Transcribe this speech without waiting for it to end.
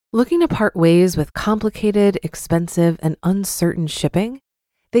Looking to part ways with complicated, expensive, and uncertain shipping?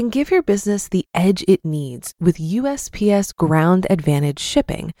 Then give your business the edge it needs with USPS Ground Advantage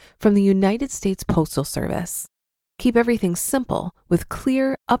shipping from the United States Postal Service. Keep everything simple with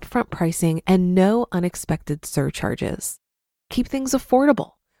clear, upfront pricing and no unexpected surcharges. Keep things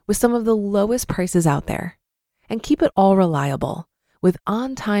affordable with some of the lowest prices out there. And keep it all reliable with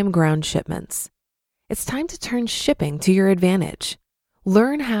on-time ground shipments. It's time to turn shipping to your advantage.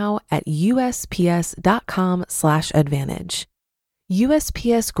 Learn how at USPS.com/advantage.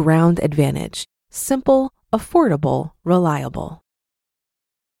 USPS Ground Advantage. Simple, affordable, reliable.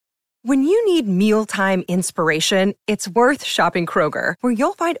 When you need mealtime inspiration, it's worth shopping Kroger, where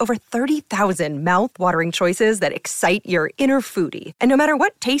you'll find over 30,000 mouth-watering choices that excite your inner foodie. And no matter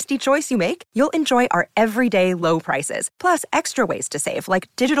what tasty choice you make, you'll enjoy our everyday low prices, plus extra ways to save, like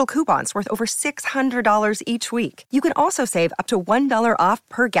digital coupons worth over $600 each week. You can also save up to $1 off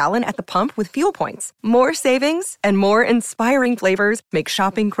per gallon at the pump with fuel points. More savings and more inspiring flavors make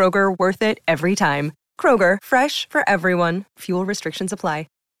shopping Kroger worth it every time. Kroger, fresh for everyone. Fuel restrictions apply.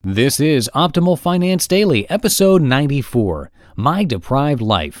 This is Optimal Finance Daily, episode 94, My Deprived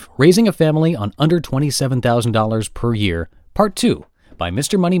Life, Raising a Family on Under $27,000 per Year, Part 2, by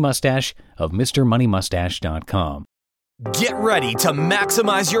Mr. Money Mustache of MrMoneyMustache.com. Get ready to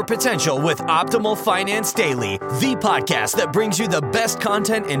maximize your potential with Optimal Finance Daily, the podcast that brings you the best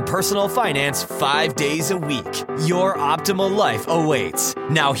content in personal finance 5 days a week. Your optimal life awaits.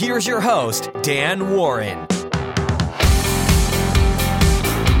 Now here's your host, Dan Warren.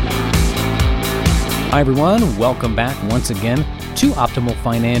 Hi everyone, welcome back once again to Optimal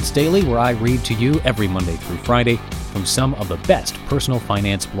Finance Daily, where I read to you every Monday through Friday from some of the best personal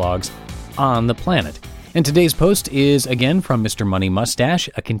finance blogs on the planet. And today's post is again from Mr. Money Mustache,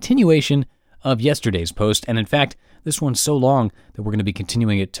 a continuation of yesterday's post. And in fact, this one's so long that we're going to be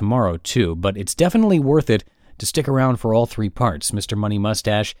continuing it tomorrow too, but it's definitely worth it to stick around for all three parts. Mr. Money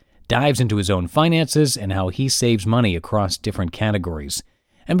Mustache dives into his own finances and how he saves money across different categories.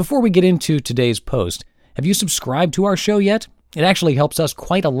 And before we get into today's post, have you subscribed to our show yet? It actually helps us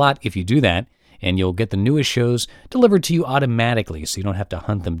quite a lot if you do that, and you'll get the newest shows delivered to you automatically so you don't have to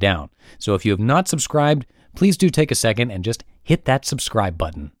hunt them down. So if you have not subscribed, please do take a second and just hit that subscribe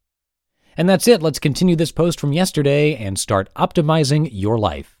button. And that's it. Let's continue this post from yesterday and start optimizing your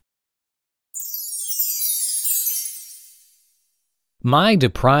life. My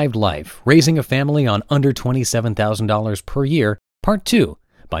Deprived Life, Raising a Family on Under $27,000 per Year, Part 2,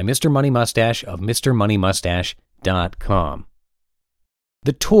 by Mr. Money Mustache of MrMoneyMustache.com.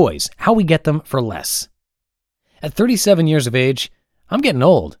 The toys, how we get them for less. At 37 years of age, I'm getting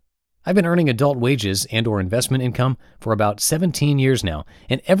old. I've been earning adult wages and or investment income for about 17 years now,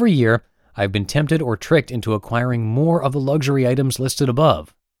 and every year I've been tempted or tricked into acquiring more of the luxury items listed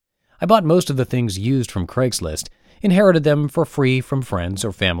above. I bought most of the things used from Craigslist, inherited them for free from friends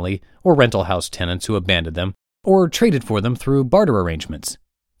or family or rental house tenants who abandoned them, or traded for them through barter arrangements.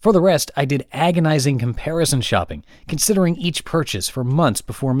 For the rest, I did agonizing comparison shopping, considering each purchase for months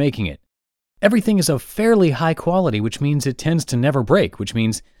before making it. Everything is of fairly high quality, which means it tends to never break, which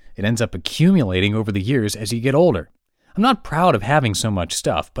means it ends up accumulating over the years as you get older. I'm not proud of having so much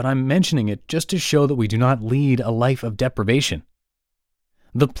stuff, but I'm mentioning it just to show that we do not lead a life of deprivation.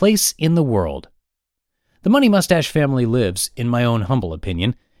 The place in the world. The Money Mustache family lives, in my own humble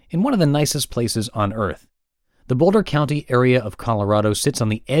opinion, in one of the nicest places on earth. The Boulder County area of Colorado sits on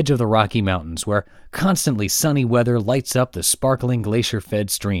the edge of the Rocky Mountains, where constantly sunny weather lights up the sparkling glacier-fed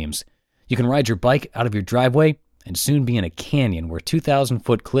streams. You can ride your bike out of your driveway and soon be in a canyon where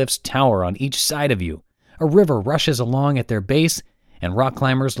 2,000-foot cliffs tower on each side of you. A river rushes along at their base, and rock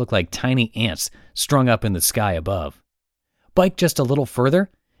climbers look like tiny ants strung up in the sky above. Bike just a little further,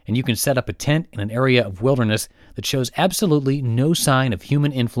 and you can set up a tent in an area of wilderness that shows absolutely no sign of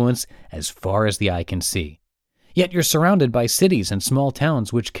human influence as far as the eye can see. Yet you're surrounded by cities and small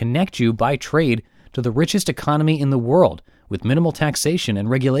towns which connect you by trade to the richest economy in the world with minimal taxation and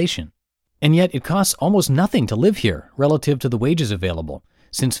regulation. And yet it costs almost nothing to live here relative to the wages available,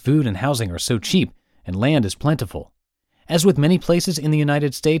 since food and housing are so cheap and land is plentiful. As with many places in the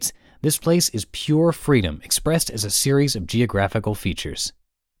United States, this place is pure freedom expressed as a series of geographical features.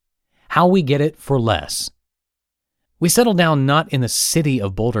 How we get it for less. We settled down not in the city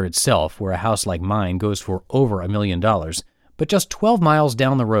of Boulder itself, where a house like mine goes for over $1 million, but just 12 miles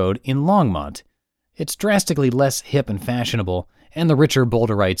down the road in Longmont. It's drastically less hip and fashionable, and the richer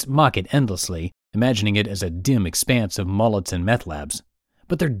Boulderites mock it endlessly, imagining it as a dim expanse of mullets and meth labs.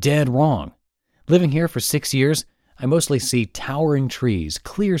 But they're dead wrong. Living here for 6 years, I mostly see towering trees,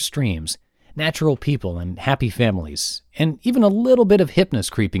 clear streams, natural people and happy families, and even a little bit of hipness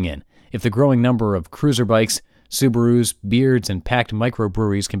creeping in if the growing number of cruiser bikes, Subarus, beards, and packed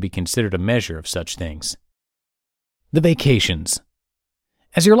microbreweries can be considered a measure of such things. The vacations.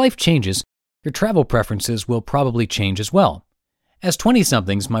 As your life changes, your travel preferences will probably change as well. As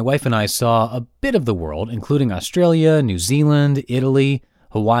 20-somethings, my wife and I saw a bit of the world, including Australia, New Zealand, Italy,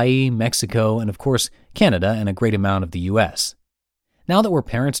 Hawaii, Mexico, and of course, Canada, and a great amount of the US. Now that we're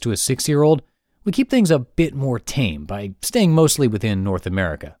parents to a 6-year-old, we keep things a bit more tame by staying mostly within North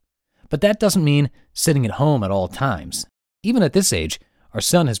America. But that doesn't mean sitting at home at all times. Even at this age, our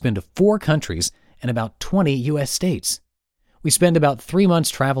son has been to 4 countries and about 20 US states. We spend about 3 months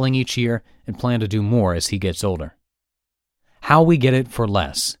traveling each year and plan to do more as he gets older. How we get it for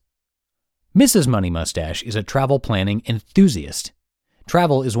less. Mrs. Money Mustache is a travel planning enthusiast.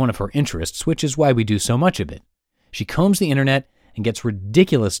 Travel is one of her interests, which is why we do so much of it. She combs the internet and gets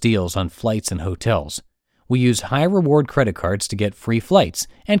ridiculous deals on flights and hotels. We use high-reward credit cards to get free flights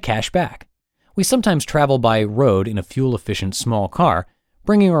and cash back. We sometimes travel by road in a fuel-efficient small car,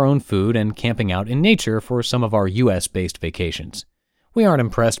 bringing our own food and camping out in nature for some of our U.S.-based vacations. We aren't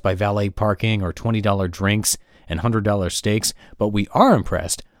impressed by valet parking or $20 drinks and $100 steaks, but we are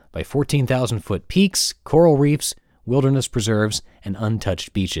impressed by 14,000-foot peaks, coral reefs, wilderness preserves, and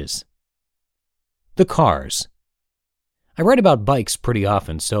untouched beaches. The cars. I write about bikes pretty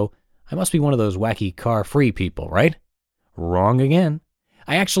often, so I must be one of those wacky car-free people, right? Wrong again.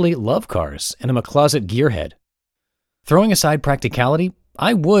 I actually love cars, and am a closet gearhead. Throwing aside practicality,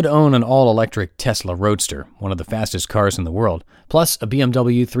 I would own an all-electric Tesla Roadster, one of the fastest cars in the world, plus a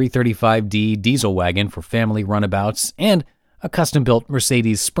BMW 335D diesel wagon for family runabouts, and a custom-built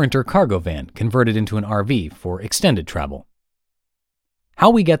Mercedes Sprinter cargo van converted into an RV for extended travel. How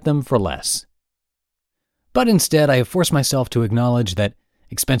we get them for less. But instead, I have forced myself to acknowledge that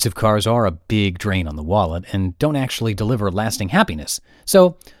expensive cars are a big drain on the wallet and don't actually deliver lasting happiness,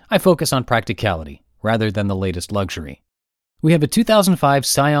 so I focus on practicality rather than the latest luxury. We have a 2005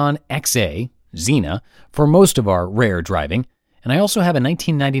 Scion XA, Xena, for most of our rare driving, and I also have a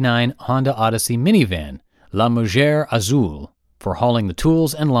 1999 Honda Odyssey minivan, La Mujer Azul, for hauling the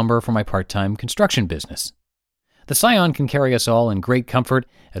tools and lumber for my part-time construction business. The Scion can carry us all in great comfort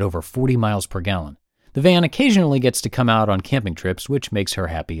at over 40 miles per gallon. The van occasionally gets to come out on camping trips, which makes her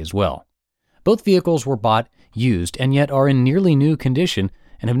happy as well. Both vehicles were bought used and yet are in nearly new condition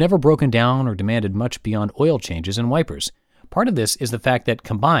and have never broken down or demanded much beyond oil changes and wipers. Part of this is the fact that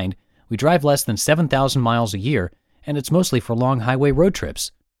combined, we drive less than 7,000 miles a year, and it's mostly for long highway road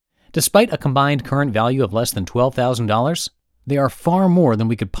trips. Despite a combined current value of less than $12,000, they are far more than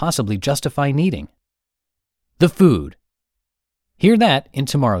we could possibly justify needing. The food. Hear that in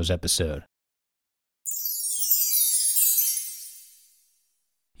tomorrow's episode.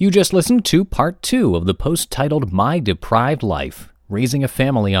 You just listened to part 2 of the post titled My Deprived Life, Raising a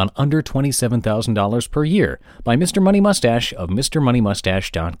Family on Under $27,000 per Year by Mr. Money Mustache of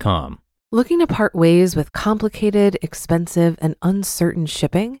MrMoneyMustache.com. Looking to part ways with complicated, expensive, and uncertain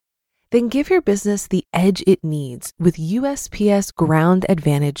shipping? Then give your business the edge it needs with USPS Ground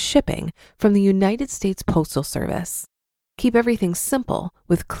Advantage shipping from the United States Postal Service. Keep everything simple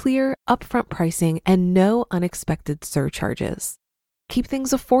with clear, upfront pricing and no unexpected surcharges. Keep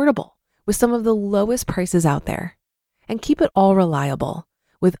things affordable with some of the lowest prices out there. And keep it all reliable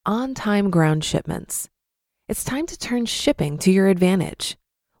with on-time ground shipments. It's time to turn shipping to your advantage.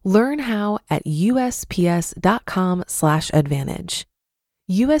 Learn how at USPS.com/advantage.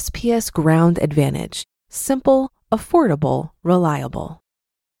 USPS Ground Advantage. Simple, affordable, reliable.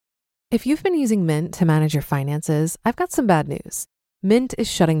 If you've been using Mint to manage your finances, I've got some bad news. Mint is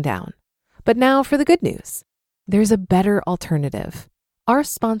shutting down. But now for the good news. There's a better alternative. Our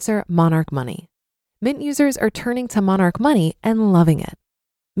sponsor, Monarch Money. Mint users are turning to Monarch Money and loving it.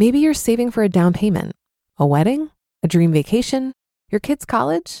 Maybe you're saving for a down payment, a wedding, a dream vacation, your kids'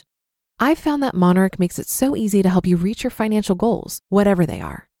 college. I've found that Monarch makes it so easy to help you reach your financial goals, whatever they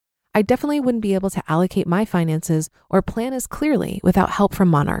are. I definitely wouldn't be able to allocate my finances or plan as clearly without help from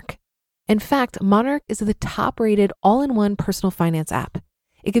Monarch. In fact, Monarch is the top-rated all-in-one personal finance app.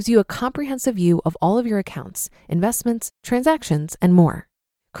 It gives you a comprehensive view of all of your accounts, investments, transactions, and more.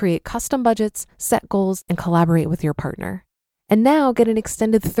 Create custom budgets, set goals, and collaborate with your partner. And now get an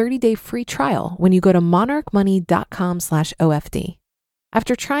extended 30-day free trial when you go to monarchmoney.com/OFD.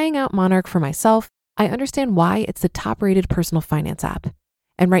 After trying out Monarch for myself, I understand why it's the top-rated personal finance app.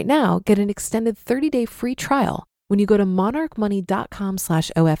 And right now, get an extended 30-day free trial when you go to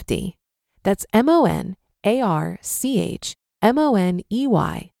monarchmoney.com/OFD. That's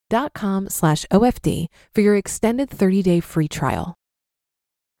MONARCHMONEY.com/OFD for your extended 30-day free trial.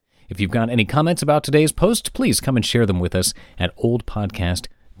 If you've got any comments about today's post, please come and share them with us at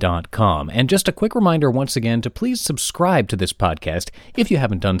oldpodcast.com. And just a quick reminder once again to please subscribe to this podcast if you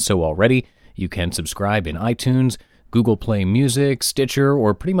haven't done so already. You can subscribe in iTunes, Google Play Music, Stitcher,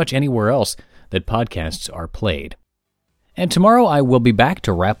 or pretty much anywhere else that podcasts are played. And tomorrow I will be back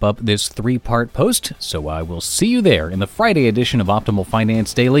to wrap up this 3-part post, so I will see you there in the Friday edition of Optimal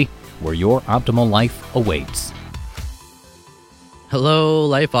Finance Daily, where your optimal life awaits. Hello,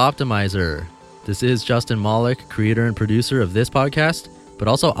 Life Optimizer. This is Justin Malik, creator and producer of this podcast, but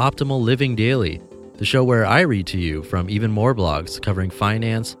also Optimal Living Daily, the show where I read to you from even more blogs covering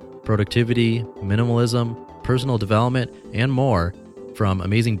finance, productivity, minimalism, personal development, and more from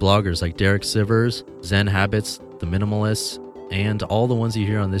amazing bloggers like Derek Sivers, Zen Habits, The Minimalists, and all the ones you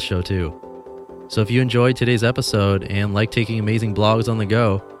hear on this show too. So if you enjoyed today's episode and like taking amazing blogs on the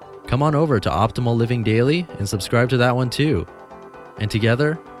go, come on over to Optimal Living Daily and subscribe to that one too. And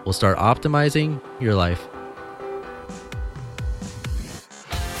together, we'll start optimizing your life.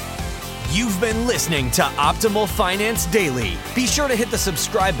 You've been listening to Optimal Finance Daily. Be sure to hit the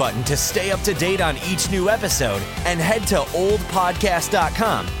subscribe button to stay up to date on each new episode and head to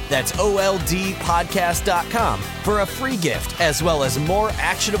oldpodcast.com. That's OLDpodcast.com for a free gift as well as more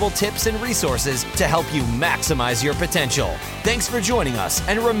actionable tips and resources to help you maximize your potential. Thanks for joining us,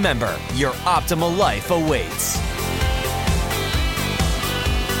 and remember, your optimal life awaits.